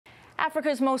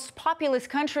Africa's most populous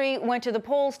country went to the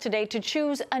polls today to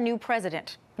choose a new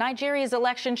president. Nigeria's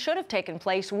election should have taken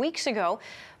place weeks ago,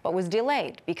 but was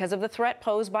delayed because of the threat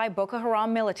posed by Boko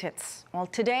Haram militants. Well,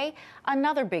 today,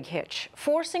 another big hitch,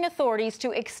 forcing authorities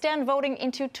to extend voting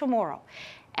into tomorrow.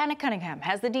 Anna Cunningham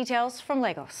has the details from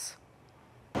Lagos.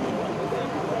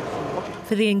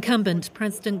 For the incumbent,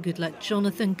 President Goodluck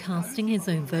Jonathan casting his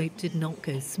own vote did not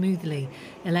go smoothly.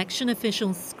 Election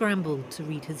officials scrambled to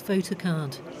read his voter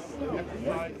card.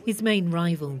 His main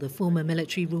rival, the former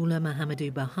military ruler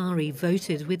Muhammadu Buhari,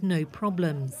 voted with no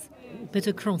problems. But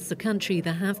across the country,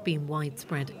 there have been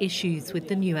widespread issues with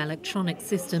the new electronic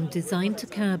system designed to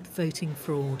curb voting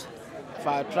fraud.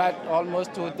 I tried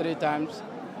almost 2-3 times.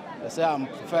 They say I'm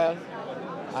failed.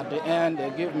 At the end,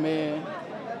 they give me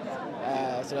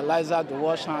sterilizer to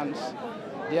wash hands.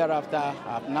 Thereafter,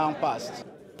 I've now passed.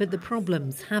 But the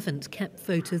problems haven't kept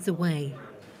voters away.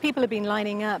 People have been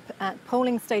lining up at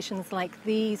polling stations like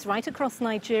these right across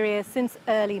Nigeria since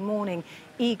early morning,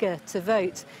 eager to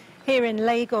vote. Here in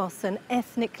Lagos, an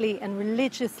ethnically and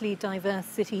religiously diverse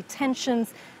city,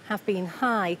 tensions have been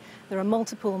high. There are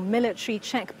multiple military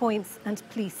checkpoints and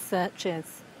police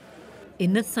searches.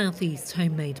 In the southeast,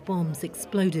 homemade bombs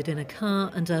exploded in a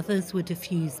car and others were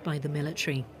defused by the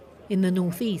military. In the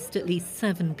northeast, at least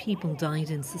 7 people died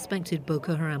in suspected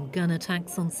Boko Haram gun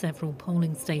attacks on several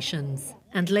polling stations.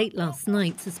 And late last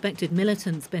night, suspected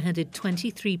militants beheaded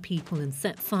 23 people and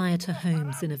set fire to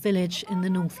homes in a village in the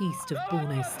northeast of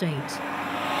Borno State.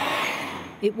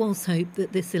 It was hoped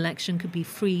that this election could be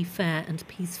free, fair and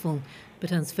peaceful.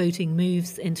 But as voting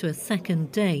moves into a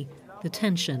second day, the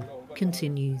tension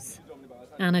continues.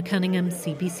 Anna Cunningham,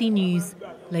 CBC News,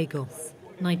 Lagos,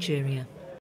 Nigeria.